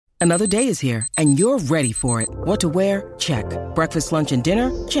Another day is here, and you're ready for it. What to wear? Check. Breakfast, lunch, and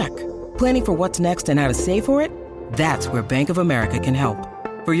dinner? Check. Planning for what's next and how to save for it? That's where Bank of America can help.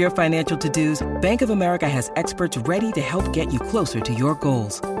 For your financial to-dos, Bank of America has experts ready to help get you closer to your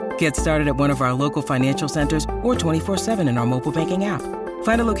goals. Get started at one of our local financial centers or 24/7 in our mobile banking app.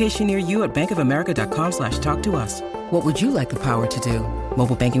 Find a location near you at bankofamerica.com/talktous. What would you like the power to do?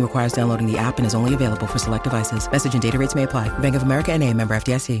 Mobile banking requires downloading the app and is only available for select devices. Message and data rates may apply. Bank of America N.A., member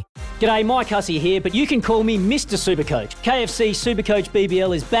FDIC. G'day, Mike Hussey here, but you can call me Mr. Supercoach. KFC Supercoach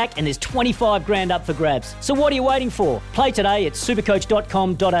BBL is back and there's 25 grand up for grabs. So what are you waiting for? Play today at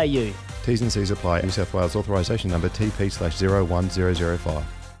supercoach.com.au. T's and C's apply. New South Wales authorisation number TP/01005.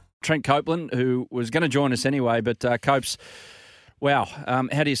 Trent Copeland, who was going to join us anyway, but Copes, wow,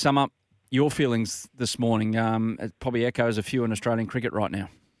 how do you sum up your feelings this morning? It probably echoes a few in Australian cricket right now.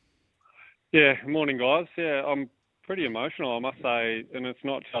 Yeah, morning guys. Yeah, I'm pretty emotional, I must say, and it's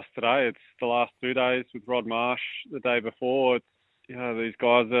not just today. It's the last 2 days with Rod Marsh. The day before, it's, these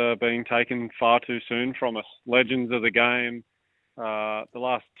guys are being taken far too soon from us. Legends of the game. The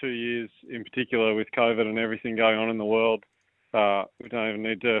last 2 years, in particular, with COVID and everything going on in the world, we don't even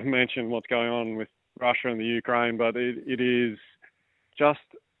need to mention what's going on with Russia and the Ukraine, but it is just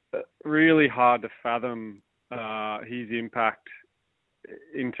really hard to fathom his impact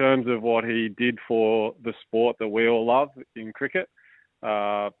in terms of what he did for the sport that we all love in cricket,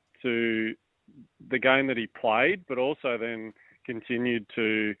 to the game that he played, but also then continued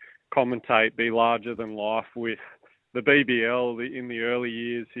to commentate, be larger than life with the BBL. In the early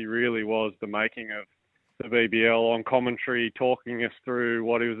years, he really was the making of the BBL on commentary, talking us through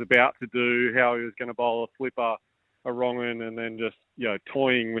what he was about to do, how he was going to bowl a flipper, a wrong one, and then just,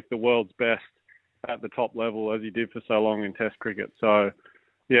 toying with the world's best at the top level as he did for so long in Test cricket. So,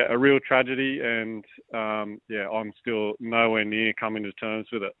 yeah, a real tragedy, and I'm still nowhere near coming to terms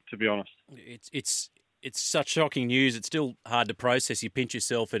with it, to be honest. It's such shocking news. It's still hard to process. You pinch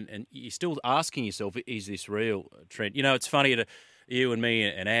yourself, and you're still asking yourself, is this real, Trent? It's funny to you and me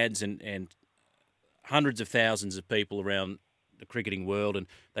and ads and hundreds of thousands of people around the cricketing world, and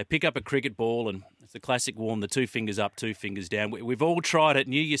they pick up a cricket ball, and it's the classic one, the 2 fingers up, 2 fingers down. We've all tried it,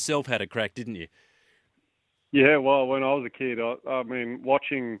 and you yourself had a crack, didn't you? Yeah, well, when I was a kid, I mean,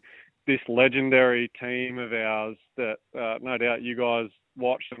 watching this legendary team of ours that no doubt you guys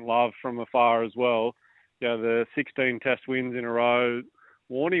watched and loved from afar as well, the 16 Test wins in a row,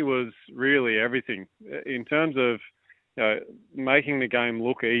 Warnie was really everything in terms of making the game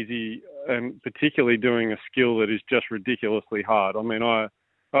look easy, and particularly doing a skill that is just ridiculously hard. I mean, I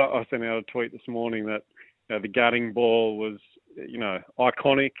sent out a tweet this morning that the gutting ball was,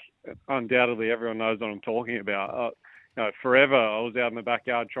 iconic. Undoubtedly, everyone knows what I'm talking about. Forever, I was out in the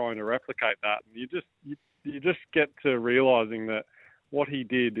backyard trying to replicate that. And you just get to realising that what he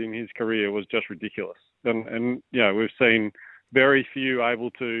did in his career was just ridiculous. And we've seen very few able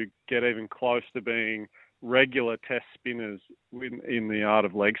to get even close to being regular Test spinners in the art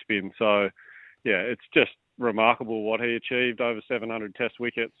of leg spin. So, yeah, it's just remarkable what he achieved, over 700 Test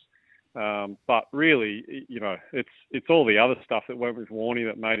wickets. But really, it's all the other stuff that went with Warnie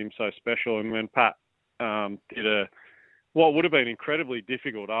that made him so special. And when Pat did what would have been incredibly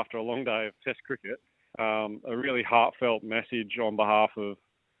difficult after a long day of Test cricket, a really heartfelt message on behalf of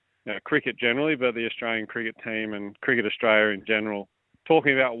cricket generally, but the Australian cricket team and Cricket Australia in general,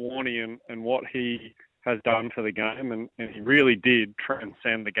 talking about Warnie and what he has done for the game, and he really did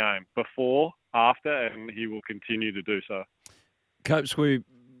transcend the game before, after, and he will continue to do so. Copes,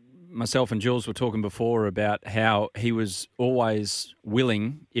 myself and Jules were talking before about how he was always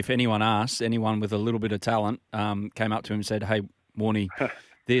willing, if anyone asked, anyone with a little bit of talent came up to him and said, hey, Warnie,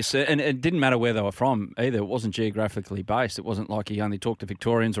 this, and it didn't matter where they were from either. It wasn't geographically based. It wasn't like he only talked to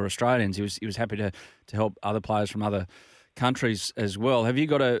Victorians or Australians. He was happy to help other players from other countries as well. Have you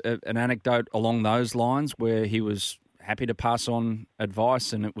got an anecdote along those lines where he was happy to pass on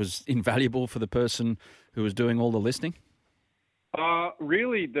advice and it was invaluable for the person who was doing all the listening?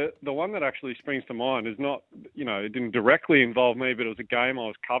 Really, the one that actually springs to mind is not, it didn't directly involve me, but it was a game I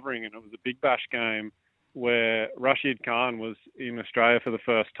was covering, and it was a Big Bash game where Rashid Khan was in Australia for the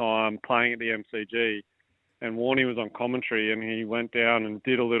first time playing at the MCG, and Warnie was on commentary, and he went down and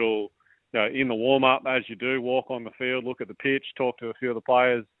did a little, in the warm-up, as you do, walk on the field, look at the pitch, talk to a few of the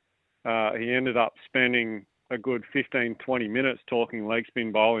players. He ended up spending a good 15, 20 minutes talking leg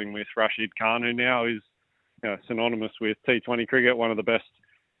spin bowling with Rashid Khan, who now is synonymous with T20 cricket, one of the best,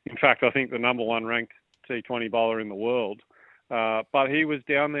 in fact, I think the number one ranked T20 bowler in the world. But he was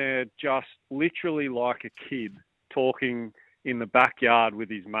down there just literally like a kid talking in the backyard with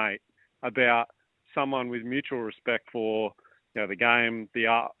his mate about someone with mutual respect for the game, the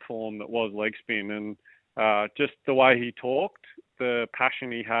art form that was leg spin, and just the way he talked, the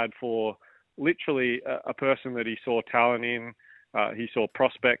passion he had for literally a person that he saw talent in. He saw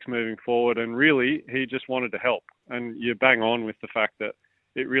prospects moving forward, and really he just wanted to help. And you bang on with the fact that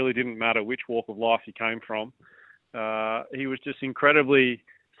it really didn't matter which walk of life he came from. He was just incredibly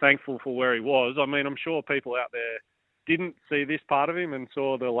thankful for where he was. I mean, I'm sure people out there didn't see this part of him and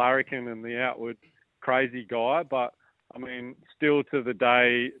saw the larrikin and the outward crazy guy. But, I mean, still to the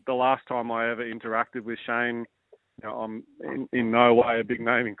day, the last time I ever interacted with Shane, I'm in no way a big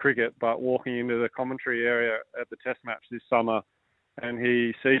name in cricket, but walking into the commentary area at the Test match this summer, and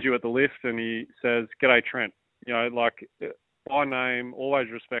he sees you at the lift and he says, "G'day, Trent." Like by name,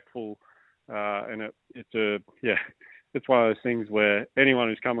 always respectful, and it's one of those things where anyone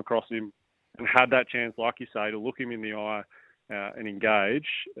who's come across him and had that chance, like you say, to look him in the eye and engage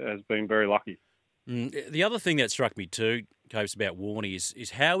has been very lucky. The other thing that struck me too, Copes, about Warnie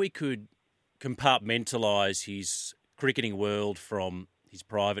is how he could compartmentalise his cricketing world from his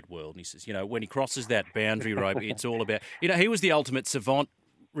private world. And he says, when he crosses that boundary rope, it's all about, he was the ultimate savant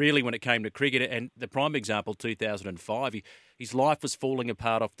really when it came to cricket. And the prime example, 2005, his life was falling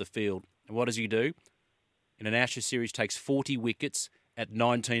apart off the field. And what does he do? In an Ashes series, takes 40 wickets at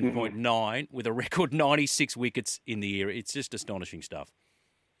 19.9 with a record 96 wickets in the era. It's just astonishing stuff.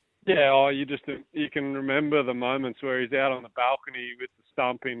 Yeah, you can remember the moments where he's out on the balcony with the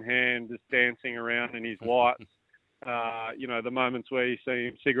stump in hand, just dancing around in his whites. The moments where you see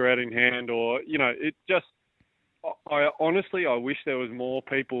him cigarette in hand, or it just. I honestly wish there was more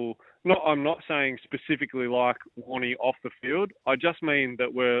people. I'm not saying specifically like Warnie off the field. I just mean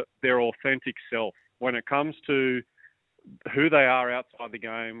that we're their authentic self when it comes to who they are outside the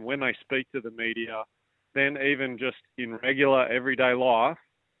game, when they speak to the media, then even just in regular everyday life.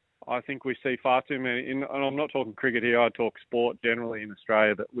 I think we see far too many, and I'm not talking cricket here, I talk sport generally in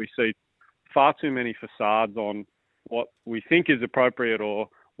Australia, that we see far too many facades on what we think is appropriate or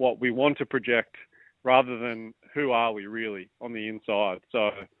what we want to project rather than who are we really on the inside. So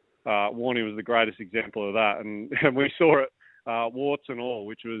Warnie was the greatest example of that. And we saw it warts and all,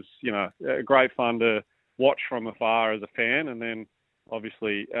 which was, great fun to watch from afar as a fan. And then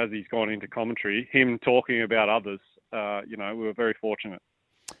obviously as he's gone into commentary, him talking about others, we were very fortunate.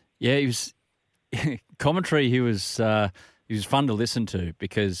 Yeah, he was commentary. He was fun to listen to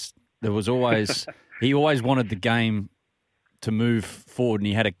because there was always he always wanted the game to move forward, and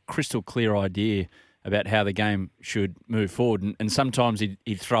he had a crystal clear idea about how the game should move forward. And sometimes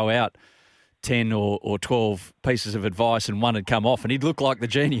he'd throw out 10 or 12 pieces of advice, and one had come off, and he'd look like the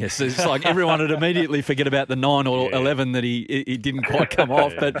genius. It's like everyone would immediately forget about the 9 or 11 that he didn't quite come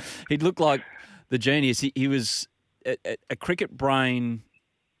off, but he'd look like the genius. He was a cricket brain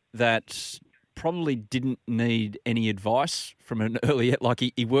that probably didn't need any advice from an early, like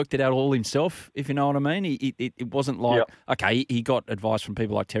he worked it out all himself, if you know what I mean. It wasn't like, okay, he got advice from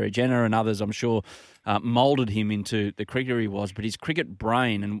people like Terry Jenner and others, I'm sure, moulded him into the cricketer he was, but his cricket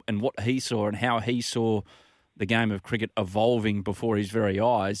brain and what he saw and how he saw the game of cricket evolving before his very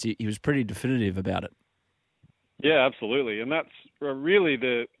eyes, he was pretty definitive about it. Yeah, absolutely. And that's really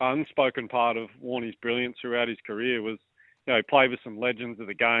the unspoken part of Warnie's brilliance throughout his career was, he played with some legends of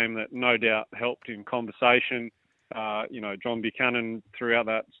the game that no doubt helped in conversation. John Buchanan throughout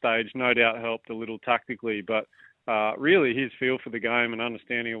that stage no doubt helped a little tactically, but really his feel for the game and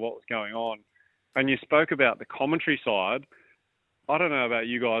understanding of what was going on. And you spoke about the commentary side. I don't know about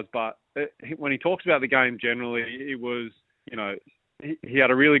you guys, but when he talks about the game generally, it was, he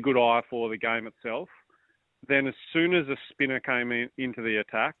had a really good eye for the game itself. Then as soon as a spinner came into the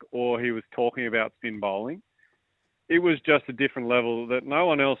attack or he was talking about spin bowling, it was just a different level that no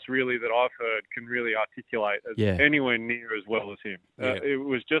one else really that I've heard can really articulate anywhere near as well as him. Yeah. It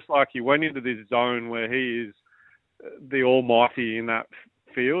was just like he went into this zone where he is the almighty in that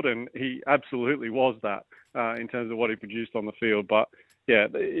field, and he absolutely was that in terms of what he produced on the field. But, yeah,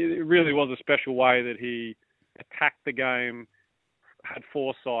 it really was a special way that he attacked the game, had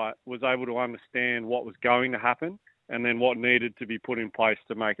foresight, was able to understand what was going to happen and then what needed to be put in place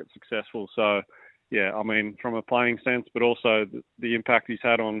to make it successful. So, yeah, I mean, from a playing sense, but also the impact he's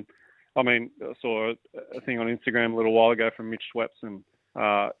had on, I saw a thing on Instagram a little while ago from Mitch Swepson,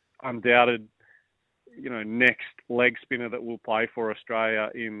 undoubted, next leg spinner that will play for Australia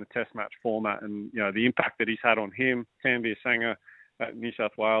in the Test match format. And, the impact that he's had on him, Tanveer Sangha at New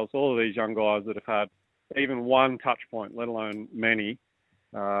South Wales, all of these young guys that have had even one touch point, let alone many,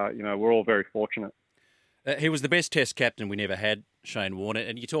 we're all very fortunate. He was the best Test captain we never had, Shane Warne.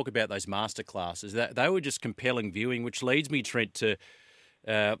 And you talk about those master classes. They were just compelling viewing, which leads me, Trent, to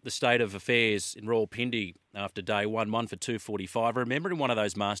the state of affairs in Rawalpindi after day one for 245. I remember in one of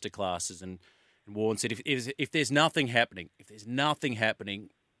those masterclasses, and Warren said, if there's nothing happening,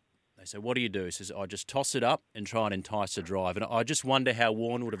 they say, what do you do? He says, I just toss it up and try and entice a drive. And I just wonder how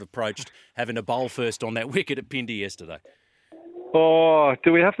Warren would have approached having a bowl first on that wicket at Pindi yesterday. Oh,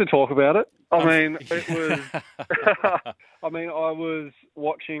 do we have to talk about it? I mean, it was. I was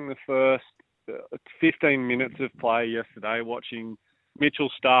watching the first 15 minutes of play yesterday, watching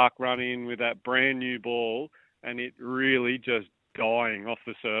Mitchell Starc run in with that brand new ball, and it really just dying off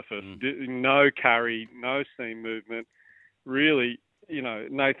the surface. No carry, no seam movement. Really,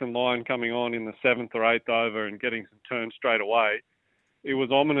 Nathan Lyon coming on in the 7th or 8th over and getting some turns straight away. It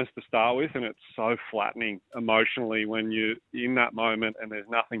was ominous to start with, and it's so flattening emotionally when you're in that moment and there's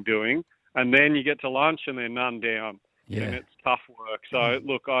nothing doing. And then you get to lunch and they're none down. Yeah. And it's tough work. So,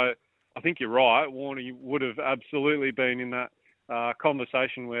 look, I think you're right. Warney would have absolutely been in that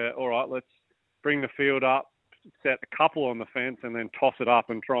conversation where, all right, let's bring the field up, set a couple on the fence and then toss it up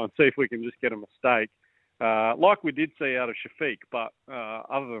and try and see if we can just get a mistake. Like we did see out of Shafiq. But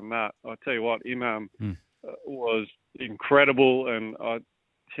other than that, I tell you what, Imam was incredible. And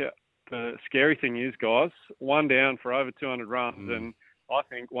the scary thing is, guys, one down for over 200 runs and I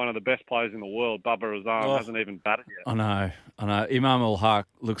think one of the best players in the world, Bubba Azam, hasn't even batted yet. I know. Imam Ul-Haq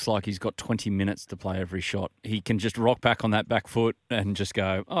looks like he's got 20 minutes to play every shot. He can just rock back on that back foot and just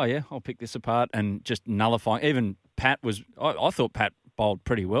go, oh, yeah, I'll pick this apart and just nullify. Even Pat was – I thought Pat bowled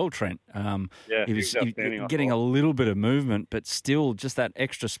pretty well, Trent. He was getting a little bit of movement, but still just that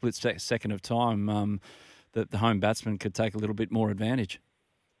extra split second of time that the home batsman could take a little bit more advantage.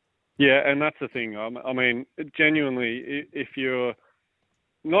 Yeah, and that's the thing. I mean, genuinely, if you're –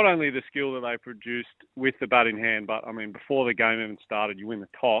 not only the skill that they produced with the bat in hand, but, I mean, before the game even started, you win the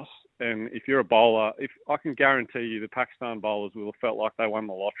toss. And if you're a bowler, I can guarantee you the Pakistan bowlers will have felt like they won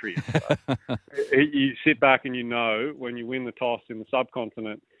the lottery. You sit back and when you win the toss in the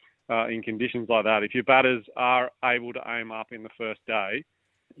subcontinent in conditions like that, if your batters are able to aim up in the first day,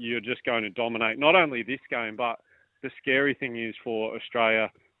 you're just going to dominate not only this game, but the scary thing is for Australia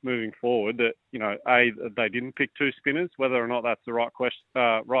moving forward that, they didn't pick two spinners. Whether or not that's the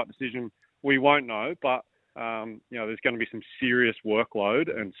right decision, we won't know. But, there's going to be some serious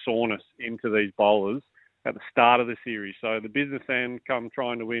workload and soreness into these bowlers at the start of the series. So the business end come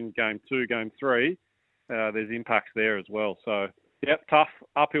trying to win game 2, game 3, there's impacts there as well. So, tough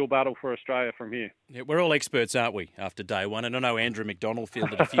uphill battle for Australia from here. Yeah, we're all experts, aren't we, after day one? And I know Andrew McDonald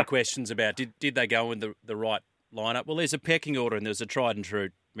fielded a few questions about did they go in the right lineup? Well, there's a pecking order and there's a tried and true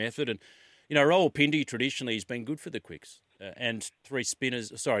method. And, Rawalpindi traditionally has been good for the quicks. And three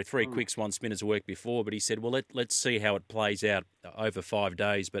quicks, one spinner's worked before. But he said, well, let's see how it plays out over 5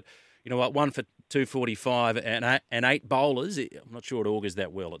 days. But you know what, 1 for 245 and 8 bowlers, I'm not sure it augurs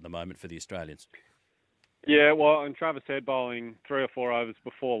that well at the moment for the Australians. Yeah, well, and Travis Head bowling 3 or 4 overs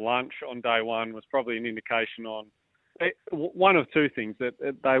before lunch on day one was probably an indication on one of two things, that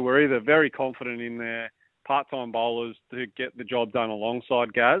they were either very confident in their part-time bowlers to get the job done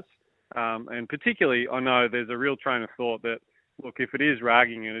alongside Gaz. And particularly, I know there's a real train of thought that, look, if it is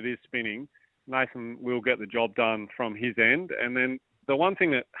ragging and it is spinning, Nathan will get the job done from his end. And then the one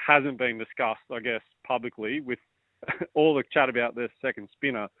thing that hasn't been discussed, I guess, publicly with all the chat about the second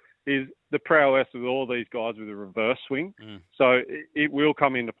spinner is the prowess of all these guys with a reverse swing. So it will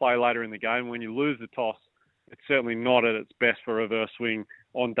come into play later in the game. When you lose the toss, it's certainly not at its best for reverse swing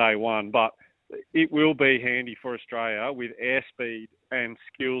on day one, but it will be handy for Australia with airspeed and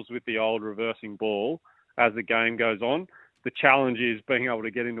skills with the old reversing ball as the game goes on. The challenge is being able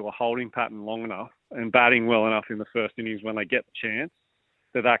to get into a holding pattern long enough and batting well enough in the first innings when they get the chance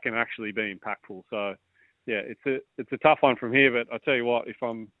that can actually be impactful. So, yeah, it's a tough one from here, but I tell you what, if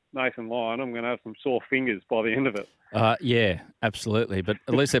I'm Nathan Lyon, I'm going to have some sore fingers by the end of it. Yeah, absolutely. But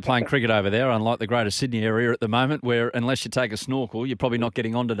at least they're playing cricket over there, unlike the Greater Sydney area at the moment, where unless you take a snorkel, you're probably not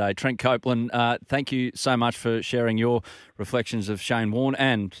getting on today. Trent Copeland, thank you so much for sharing your reflections of Shane Warne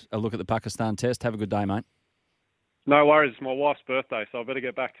and a look at the Pakistan Test. Have a good day, mate. No worries. It's my wife's birthday, so I better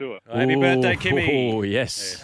get back to it. Happy birthday, Kimmy. Oh, yes.